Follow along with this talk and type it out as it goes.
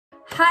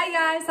Hi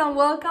guys, and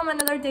welcome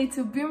another day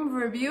to Boom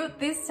Review.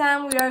 This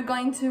time we are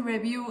going to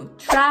review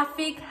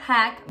Traffoc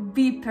Hack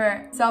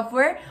Viper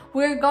software.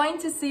 We're going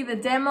to see the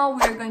demo,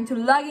 we're going to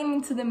log in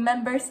into the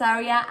members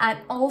area, and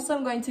also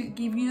I'm going to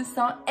give you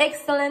some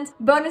excellent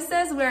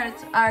bonuses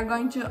I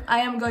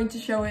am going to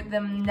show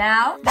them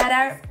now that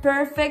are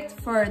perfect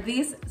for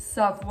this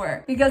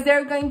software because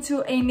they're going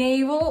to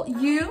enable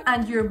you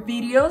and your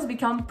videos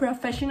become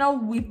professional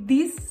with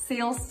these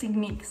sales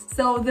techniques.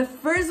 So the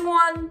first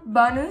one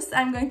bonus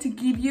I'm going to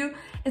give you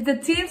is the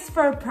tips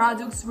for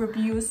products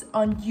reviews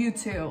on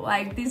YouTube.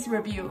 Like this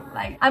review,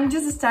 like I'm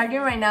just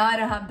starting right now, I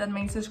don't have that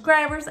many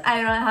subscribers,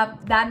 I don't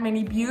have that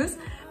many views,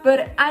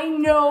 but I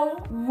know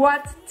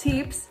what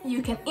tips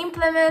you can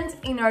implement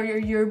in order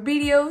your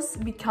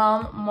videos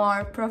become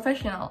more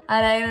professional.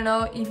 And I don't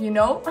know if you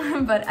know,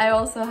 but I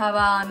also have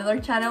another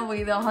channel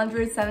with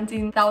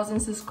 117,000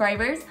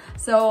 subscribers.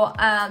 So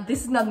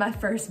this is not my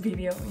first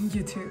video in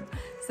YouTube.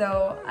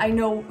 So I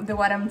know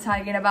what I'm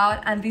talking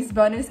about, and this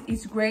bonus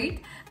is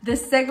great. The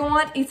second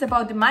one is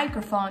about the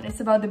microphone.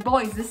 It's about the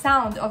voice, the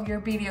sound of your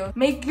video.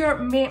 Make your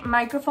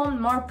microphone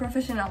more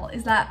professional.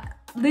 It's like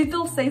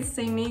little sales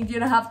technique. You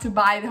don't have to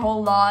buy the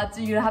whole lot.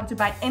 You don't have to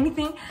buy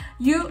anything.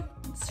 You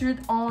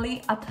should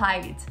only apply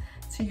it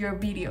to your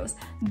videos.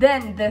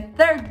 Then the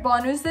third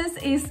bonuses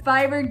is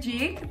 5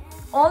 gig,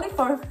 only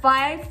for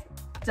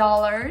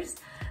 $5.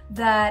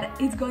 That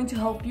is going to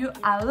help you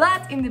a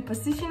lot in the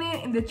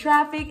positioning, in the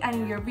traffic, and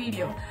in your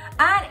video.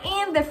 And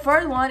in the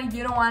fourth one, if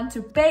you don't want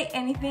to pay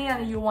anything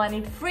and you want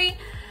it free,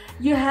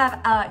 you have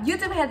a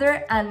YouTube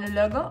header and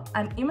logo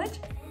and image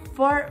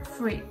for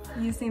free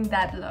using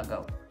that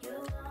logo,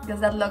 because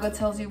that logo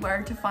tells you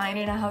where to find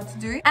it and how to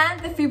do it. And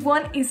the fifth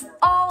one is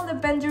all the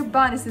vendor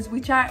bonuses,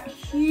 which are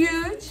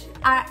huge,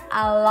 are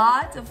a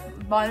lot of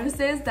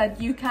bonuses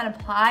that you can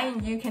apply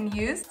and you can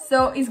use.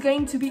 So it's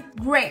going to be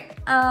great.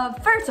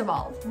 First of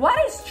all, what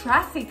is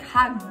Traffoc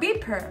Hack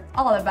Viper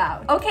all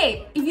about?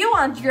 Okay, if you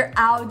want your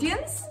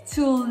audience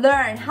to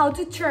learn how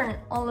to turn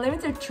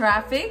unlimited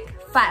traffic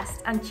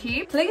fast and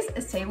cheap, please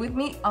stay with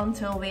me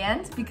until the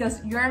end,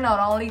 because you're not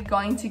only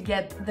going to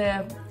get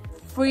the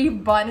free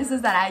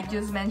bonuses that I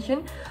just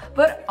mentioned,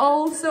 but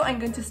also I'm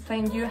going to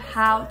explain you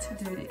how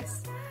to do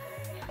this.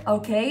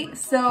 Okay,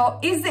 so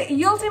it's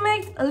the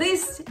ultimate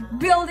list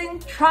building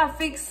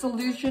traffic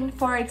solution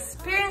for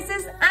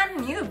experiences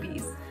and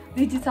newbies,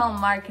 digital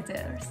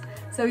marketers.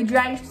 So it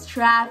drives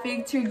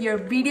traffic to your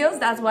videos.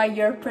 That's why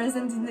you're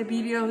present in the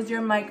videos.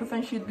 Your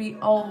microphone should be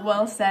all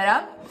well set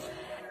up.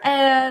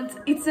 And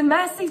it's a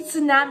massive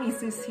tsunami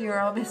this year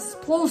of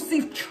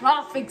explosive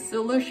traffic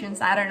solutions.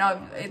 I don't know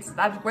if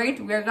that's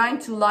great. We're going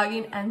to log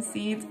in and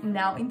see it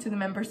now into the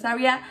members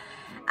area.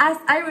 As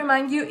I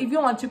remind you, if you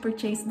want to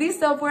purchase this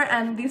software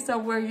and this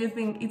software you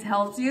think it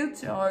helps you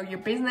or your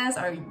business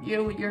or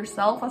you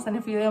yourself as an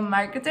affiliate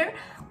marketer,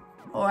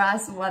 or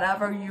as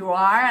whatever you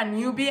are, a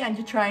newbie, and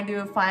you're trying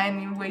to find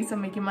new ways of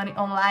making money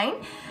online,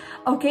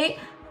 okay,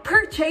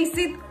 purchase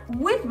it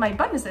with my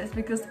bonuses,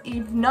 because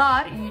if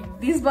not,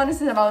 these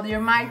bonuses about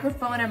your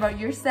microphone, about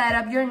your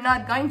setup, you're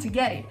not going to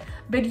get it.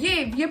 But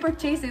if you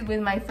purchase it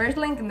with my first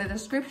link in the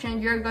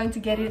description, you're going to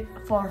get it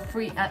for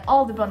free, and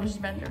all the bonus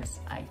vendors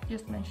I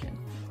just mentioned.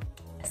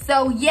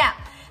 So yeah,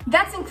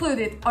 that's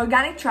included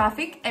organic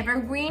traffic,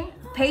 Evergreen,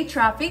 paid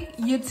traffic,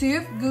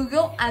 YouTube,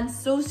 Google, and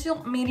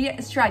social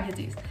media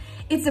strategies.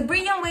 It's a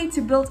brilliant way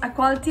to build a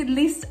quality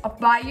list of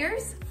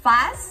buyers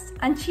fast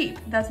and cheap.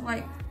 That's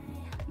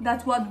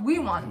what we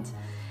want.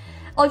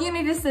 All you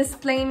need is to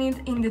explain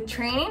it in the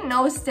training,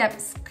 no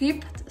steps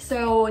skipped.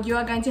 So you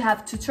are going to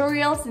have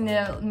tutorials in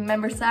the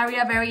members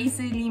area, very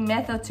easily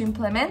method to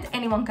implement.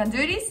 Anyone can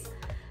do this.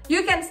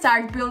 You can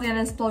start building and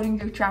exploding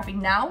your traffic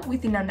now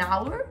within an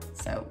hour.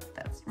 So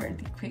that's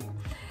really quick.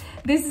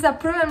 This is a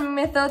proven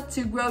method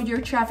to grow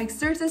your traffic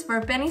sources for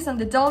pennies on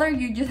the dollar.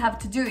 You just have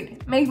to do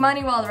it. Make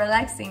money while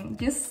relaxing.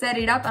 Just set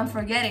it up and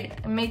forget it.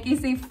 And make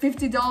easy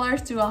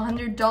 $50 to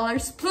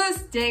 $100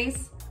 plus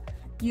days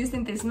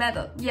using this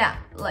method. Yeah,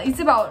 like it's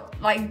about,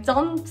 like,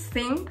 don't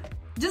think,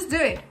 just do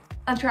it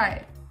and try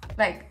it.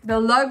 Like the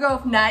logo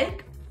of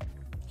Nike,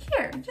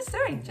 here, just do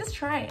it, just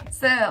try it.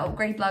 So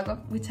great logo,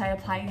 which I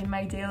applied in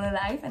my daily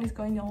life, and it's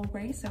going all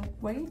great. So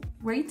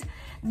great.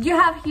 You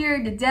have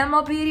here the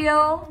demo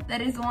video.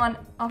 That is one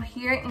up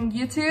here in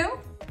YouTube.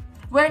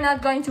 We're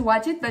not going to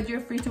watch it, but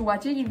you're free to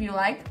watch it if you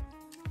like.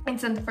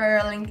 It's on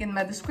the link in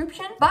my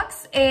description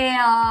box.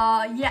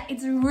 Yeah,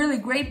 it's really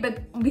great,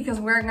 but because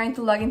we're going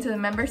to log into the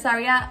members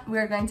area,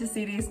 we're going to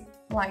see this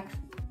like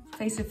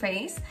face to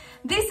face.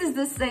 This is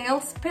the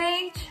sales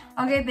page,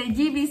 okay, the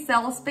GB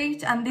sales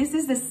page, and this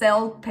is the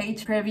sales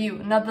page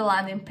preview, not the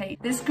landing page.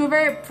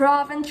 Discover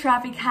proven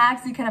traffic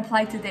hacks you can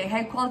apply today.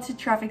 High quality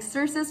traffic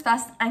sources,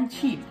 fast and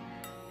cheap.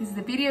 This is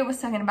the video I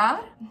was talking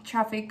about,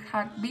 Traffoc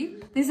Hack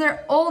Viper. These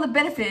are all the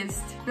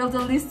benefits. Build a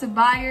list of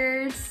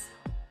buyers,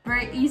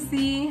 very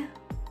easy.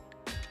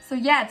 So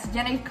yeah, to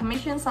generate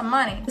commissions and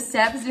money. The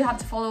steps you have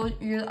to follow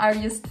are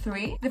just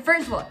 3. The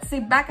first one,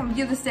 sit back and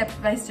view the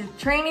step-by-step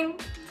training.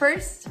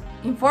 First,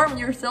 inform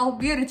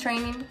yourself, view the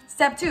training.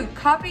 Step 2,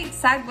 copy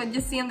exact what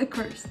you see in the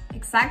course.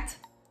 Exact,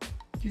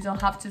 you don't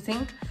have to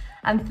think.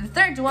 And the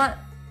third one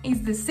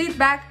is the sit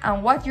back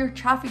and watch your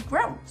traffic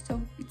grow.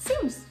 So it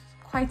seems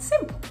quite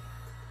simple.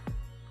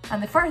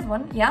 And the fourth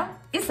one, yeah,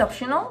 it's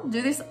optional.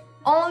 Do this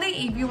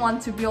only if you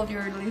want to build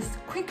your list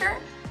quicker.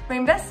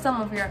 Reinvest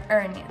some of your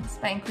earnings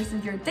by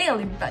increasing your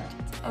daily budget.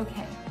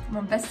 Okay,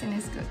 reinvesting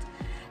is good.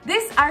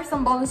 These are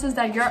some bonuses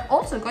that you're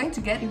also going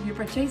to get if you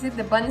purchase it.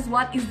 The bonus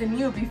one is the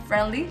newbie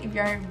friendly. If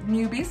you're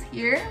newbies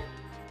here,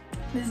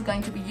 this is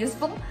going to be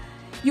useful.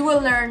 You will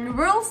learn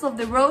rules of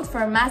the road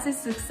for massive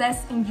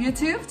success in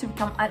YouTube to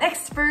become an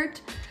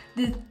expert.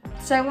 The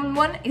second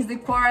one is the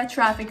Quora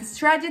traffic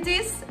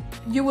strategies.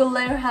 You will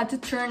learn how to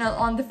turn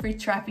on the free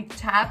traffic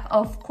tab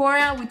of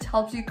Quora, which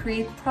helps you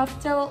create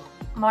profitable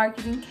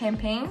marketing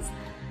campaigns.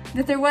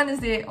 The third one is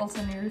the also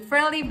newbie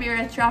friendly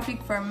Vera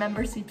traffic for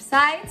membership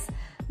sites.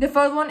 The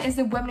fourth one is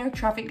the webinar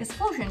traffic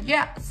explosion.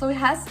 Yeah, so it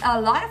has a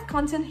lot of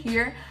content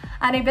here,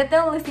 and I bet the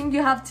only thing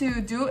you have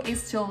to do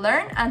is to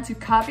learn and to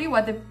copy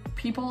what the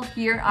people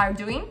here are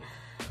doing.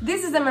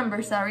 This is the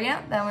members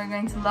area that we're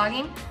going to log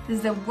in. This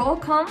is the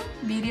welcome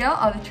video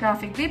of the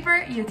Traffic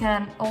Viper. You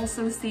can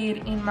also see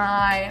it in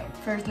my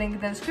first link in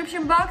the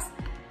description box.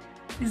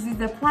 This is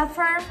the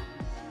platform.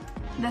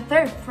 The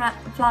third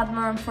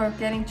platform for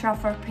getting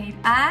traffic for paid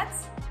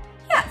ads.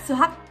 Yeah, so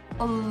have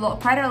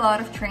quite a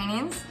lot of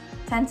trainings,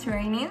 10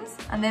 trainings,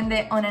 and then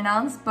the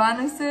unannounced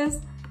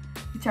bonuses,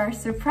 which are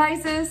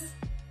surprises.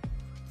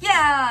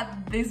 Yeah,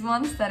 these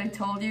ones that I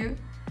told you.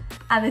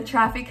 And the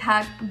Traffic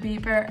Hack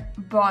Viper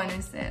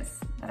bonuses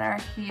that are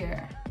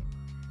here.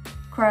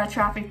 Quora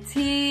traffic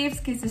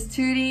tips, case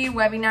study,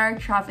 webinar,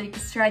 traffic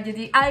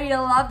strategy. I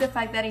love the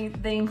fact that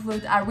they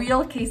include a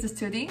real case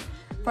study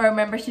for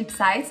membership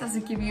sites, as to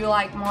give you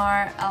like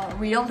more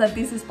real that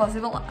this is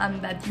possible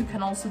and that you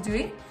can also do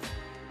it.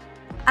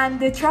 And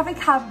the Traffic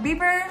Hack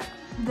Viper,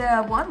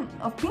 the one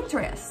of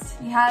Pinterest.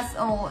 It has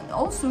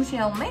all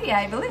social media,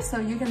 I believe, so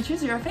you can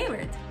choose your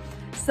favorite.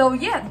 So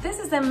yeah, this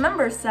is the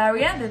members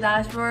area, the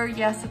dashboard,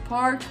 yeah,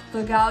 support,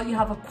 logout. You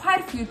have quite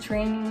a few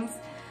trainings.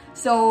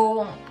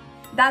 So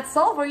that's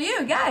all for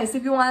you guys.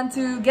 If you want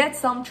to get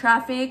some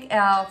traffic,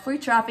 free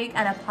traffic,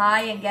 and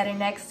apply and get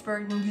an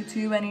expert in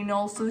YouTube and in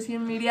all social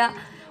media,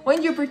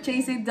 when you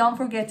purchase it, don't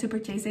forget to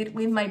purchase it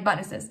with my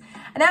bonuses.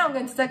 And now I'm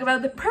going to talk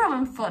about the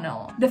permanent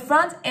funnel. The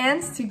front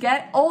end to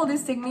get all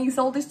these techniques,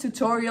 all these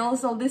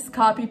tutorials, all this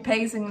copy,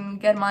 paste,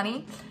 and get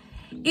money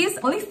is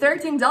only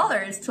 $13,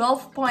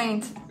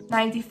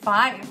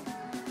 $12.95.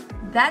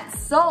 That's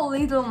so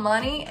little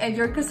money, and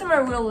your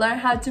customer will learn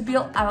how to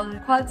build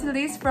a quality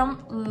list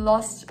from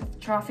lost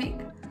traffic.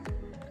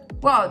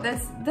 Wow,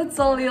 that's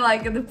only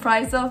like the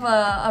price of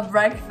a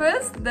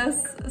breakfast.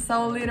 That's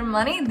so little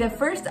money. The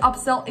first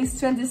upsell is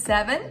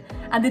 27,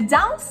 and the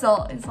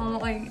downsell is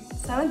only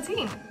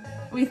 17.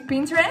 With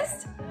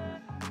Pinterest,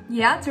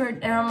 yeah,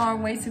 there are more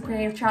ways to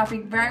create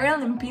traffic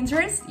viral in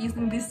Pinterest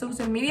using this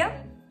social media.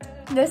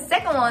 The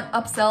second one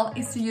upsell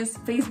is to use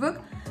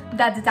Facebook.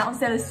 That the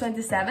downsell is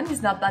 27,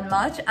 it's not that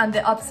much, and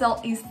the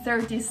upsell is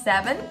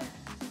 37.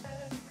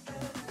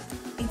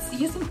 It's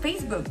using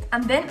Facebook,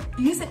 and then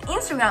using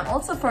Instagram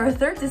also for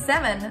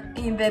 37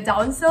 in the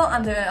downsell,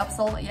 and the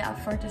upsell, yeah,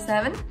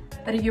 47.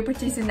 But if you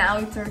purchase it now,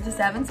 it's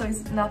 37, so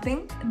it's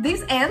nothing.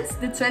 This ends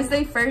the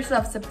Tuesday 1st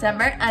of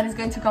September, and it's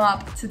going to come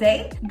up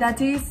today.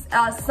 That is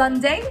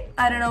Sunday.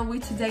 I don't know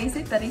which day is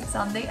it, but it's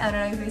Sunday. I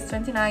don't know if it's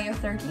 29 or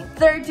 30.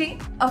 30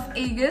 of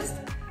August.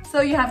 So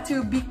you have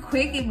to be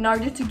quick in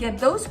order to get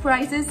those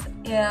prices.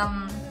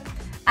 And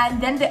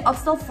then the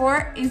upsell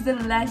 4 is the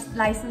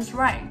license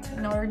right,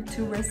 in order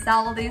to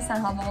resell this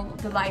and have all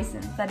the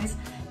license. That is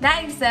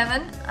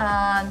 97,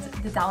 and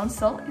the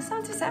downsell is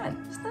 77.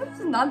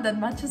 It's not that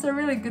much. It's a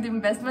really good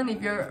investment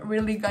if you're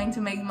really going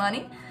to make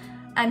money.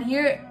 And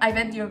here I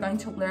bet you're going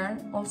to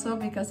learn also,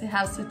 because it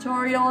has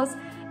tutorials,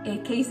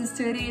 case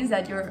studies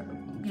that you'll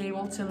be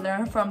able to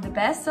learn from the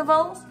best of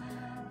all,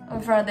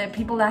 for the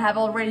people that have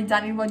already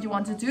done it, what you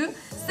want to do.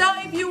 So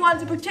if you want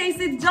to purchase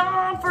it,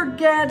 don't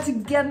forget to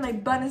get my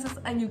bonuses,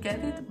 and you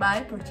get it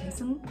by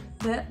purchasing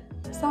the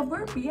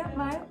software via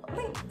my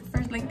link, the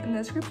first link in the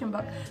description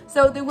box.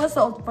 So that was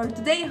all for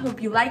today. I hope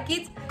you like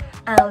it,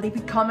 and leave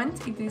a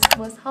comment if this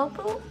was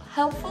helpful,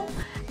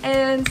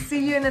 and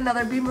see you in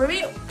another beam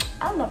review.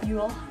 I love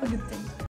you all. Have a good day.